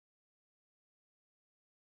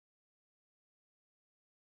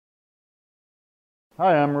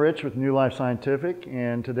Hi, I'm Rich with New Life Scientific,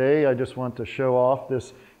 and today I just want to show off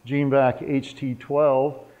this GeneVac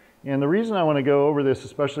HT-12. And the reason I want to go over this,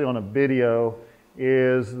 especially on a video,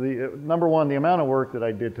 is number one, the amount of work that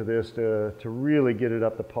I did to this to really get it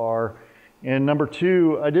up to par. And number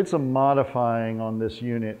two, I did some modifying on this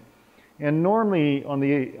unit. And normally on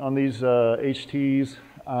these HTs,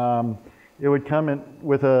 it would come in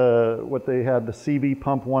with what they had, the CV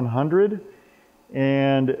Pump 100.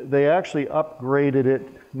 And they actually upgraded it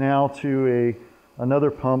now to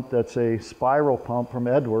another pump that's a spiral pump from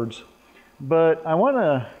Edwards. But I want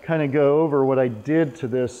to kind of go over what I did to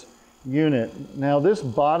this unit. Now this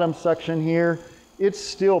bottom section here, it's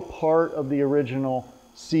still part of the original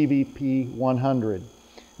CVP 100.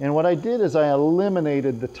 And what I did is I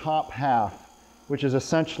eliminated the top half, which is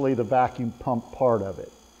essentially the vacuum pump part of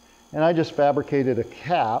it. And I just fabricated a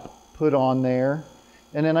cap, put on there.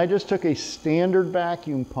 And then I just took a standard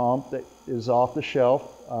vacuum pump that is off the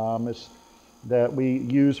shelf, that we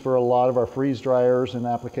use for a lot of our freeze dryers and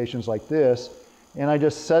applications like this. And I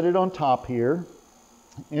just set it on top here.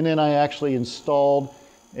 And then I actually installed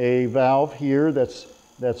a valve here that's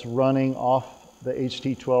running off the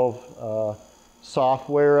HT-12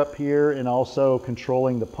 software up here, and also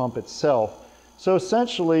controlling the pump itself. So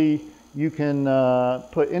essentially you can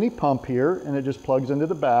put any pump here and it just plugs into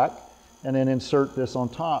the back, and then insert this on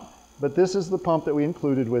top. But this is the pump that we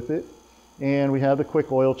included with it. And we have the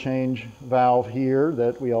quick oil change valve here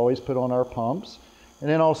that we always put on our pumps. And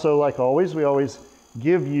then also, like always, we always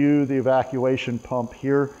give you the evacuation pump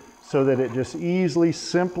here so that it just easily,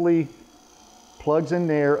 simply plugs in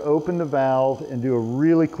there, open the valve, and do a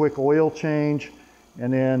really quick oil change,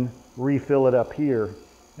 and then refill it up here.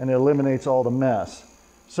 And it eliminates all the mess.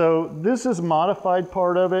 So this is a modified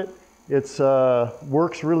part of it. It's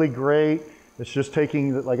works really great. It's just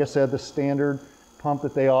taking, like I said, the standard pump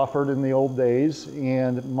that they offered in the old days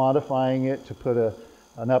and modifying it to put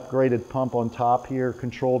an upgraded pump on top here,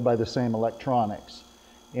 controlled by the same electronics.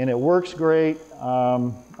 And it works great.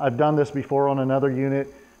 I've done this before on another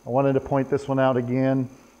unit. I wanted to point this one out again.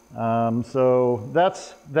 So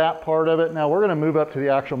that's that part of it. Now we're going to move up to the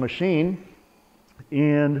actual machine,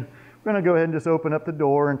 and we're going to go ahead and just open up the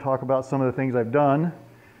door and talk about some of the things I've done.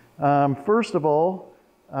 First of all,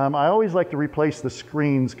 I always like to replace the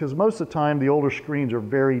screens, because most of the time the older screens are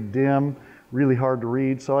very dim, really hard to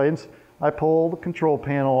read. So I pull the control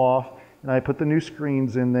panel off and I put the new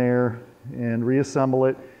screens in there and reassemble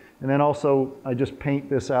it. And then also I just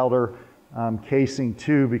paint this outer casing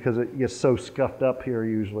too, because it gets so scuffed up here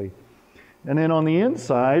usually. And then on the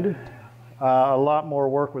inside, a lot more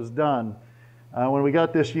work was done. When we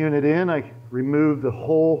got this unit in, I removed the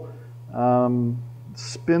whole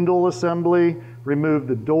spindle assembly, remove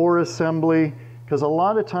the door assembly, because a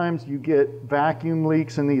lot of times you get vacuum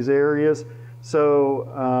leaks in these areas. So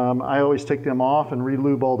I always take them off and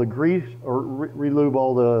relube all the grease, or relube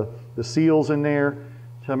all the seals in there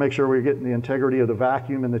to make sure we're getting the integrity of the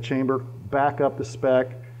vacuum in the chamber back up to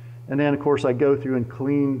spec. And then of course I go through and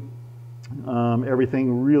clean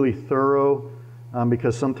everything really thorough,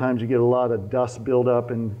 because sometimes you get a lot of dust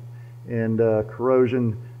buildup and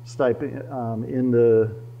corrosion in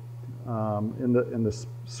the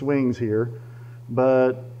swings here.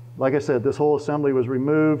 But like I said, this whole assembly was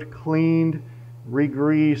removed, cleaned,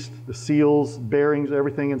 re-greased, the seals, bearings,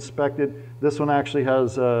 everything inspected. This one actually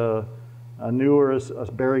has a newer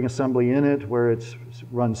bearing assembly in it where it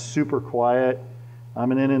runs super quiet.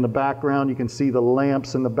 And then in the background you can see the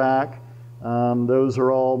lamps in the back. Those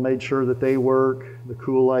are all made sure that they work, the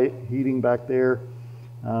cool light heating back there.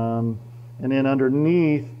 And then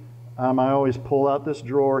underneath, I always pull out this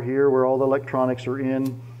drawer here where all the electronics are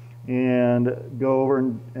in, and go over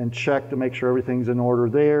and check to make sure everything's in order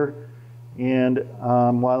there. And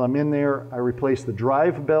while I'm in there, I replace the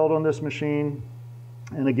drive belt on this machine.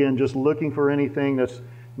 And again, just looking for anything that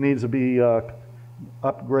needs to be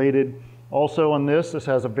upgraded. Also on this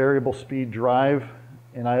has a variable speed drive,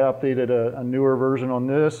 and I updated a newer version on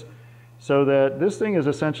this, so that this thing has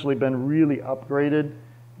essentially been really upgraded.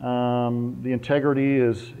 The integrity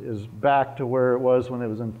is back to where it was when it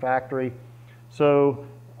was in factory. So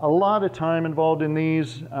a lot of time involved in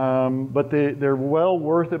these, but they're well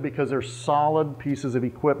worth it because they're solid pieces of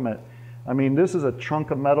equipment. I mean, this is a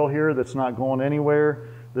chunk of metal here that's not going anywhere.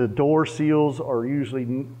 The door seals are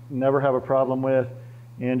usually never have a problem with,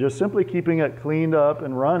 and just simply keeping it cleaned up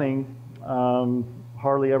and running,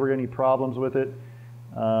 hardly ever any problems with it.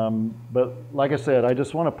 But like I said, I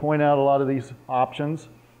just want to point out a lot of these options.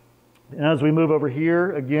 And as we move over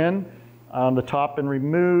here, again, the top been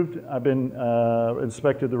removed. I've been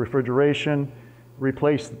inspected the refrigeration,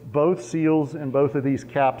 replaced both seals in both of these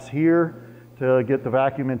caps here to get the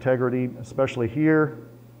vacuum integrity, especially here.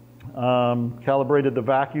 Calibrated the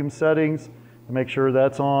vacuum settings to make sure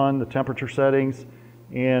that's on, the temperature settings.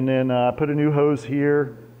 And then put a new hose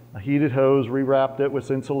here, a heated hose, rewrapped it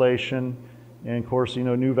with insulation. And of course, you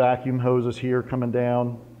know, new vacuum hoses here coming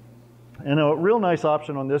down. And a real nice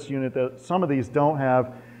option on this unit that some of these don't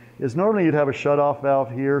have is normally you'd have a shutoff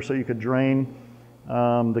valve here so you could drain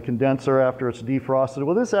the condenser after it's defrosted.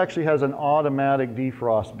 Well, this actually has an automatic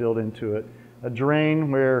defrost built into it. A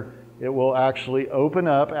drain where it will actually open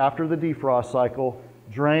up after the defrost cycle,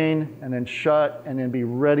 drain, and then shut, and then be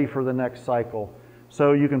ready for the next cycle.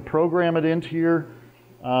 So you can program it into here,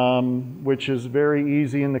 which is very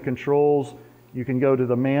easy in the controls. You can go to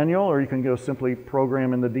the manual, or you can go simply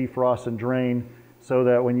program in the defrost and drain so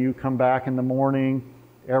that when you come back in the morning,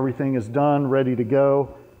 everything is done, ready to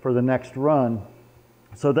go for the next run.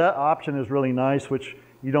 So that option is really nice, which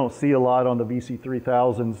you don't see a lot on the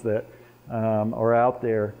VC3000s that are out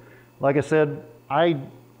there. Like I said,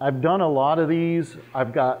 I've done a lot of these.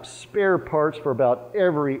 I've got spare parts for about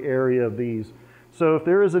every area of these. So if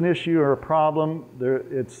there is an issue or a problem,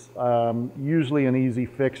 it's usually an easy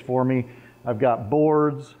fix for me. I've got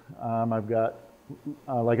boards, I've got,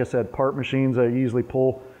 like I said, part machines. I usually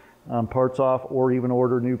pull parts off or even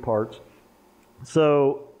order new parts.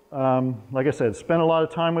 So like I said, spent a lot of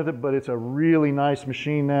time with it, but it's a really nice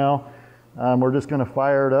machine now. We're just gonna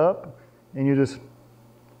fire it up, and you just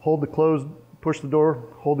hold the close, push the door,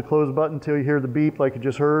 hold the close button until you hear the beep like you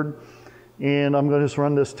just heard. And I'm gonna just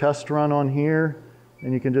run this test run on here,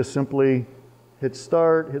 and you can just simply hit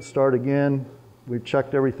start again. We've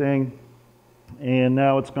checked everything, and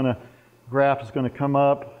now it's gonna, graph is gonna come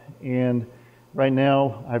up, and right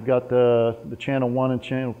now I've got the channel 1 and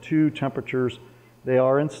channel 2 temperatures. They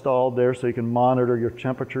are installed there so you can monitor your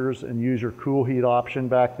temperatures and use your cool heat option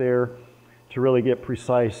back there to really get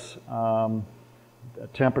precise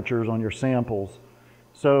temperatures on your samples.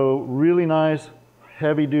 So really nice,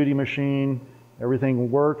 heavy duty machine.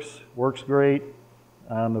 Everything works great.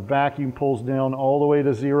 The vacuum pulls down all the way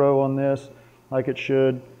to 0 on this like it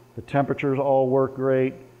should. The temperatures all work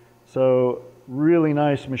great. So really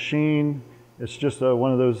nice machine. It's just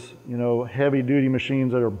one of those, you know, heavy duty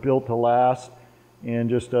machines that are built to last, and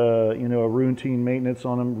just you know, a routine maintenance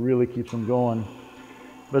on them really keeps them going.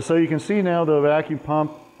 But so you can see now the vacuum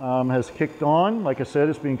pump has kicked on. Like I said,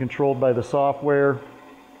 it's being controlled by the software.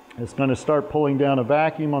 It's going to start pulling down a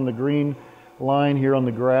vacuum on the green line here on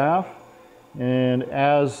the graph, and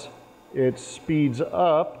as it speeds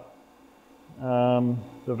up, the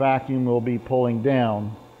vacuum will be pulling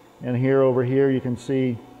down. And here over here you can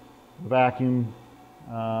see the vacuum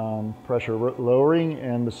pressure lowering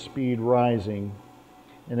and the speed rising.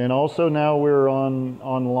 And then also now we're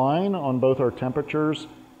online on both our temperatures.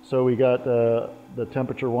 So we got the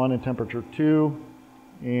temperature 1 and temperature 2,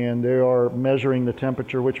 and they are measuring the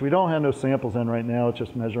temperature, which we don't have no samples in right now. It's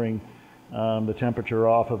just measuring the temperature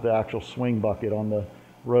off of the actual swing bucket on the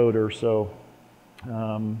rotor. So,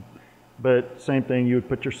 but same thing, you would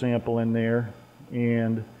put your sample in there,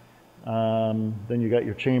 and then you got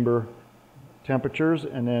your chamber temperatures,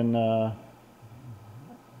 and then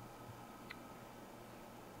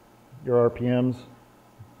your RPMs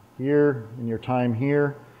here and your time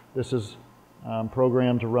here. This is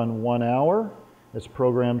programmed to run 1 hour. It's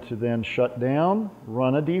programmed to then shut down,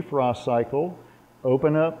 run a defrost cycle,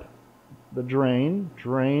 open up the drain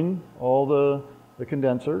all the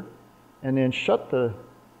condenser, and then shut the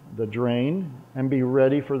drain and be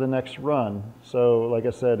ready for the next run. So like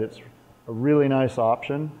I said, it's a really nice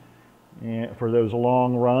option for those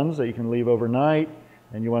long runs that you can leave overnight,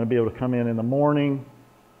 and you want to be able to come in the morning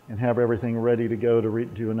and have everything ready to go to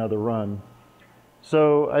do another run.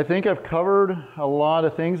 So I think I've covered a lot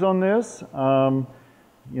of things on this.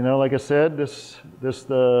 You know, like I said,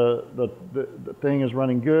 the thing is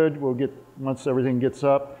running good. We'll get, once everything gets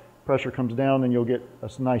up, pressure comes down, and you'll get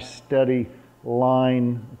a nice steady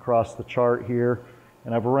line across the chart here.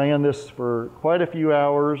 And I've ran this for quite a few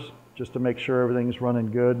hours just to make sure everything's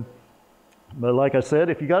running good. But like I said,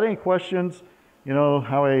 if you got any questions, you know,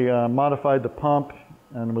 how I modified the pump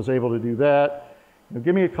and was able to do that, you know,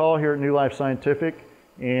 give me a call here at New Life Scientific,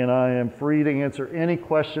 and I am free to answer any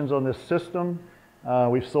questions on this system.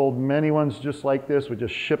 We've sold many ones just like this. We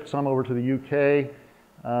just shipped some over to the UK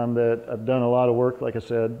that have done a lot of work, like I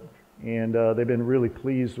said, and they've been really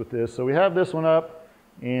pleased with this. So we have this one up,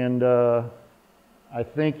 and I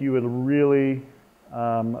think you would really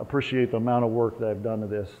appreciate the amount of work that I've done to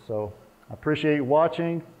this. So I appreciate you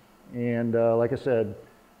watching, and like I said,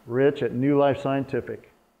 Rich at New Life Scientific.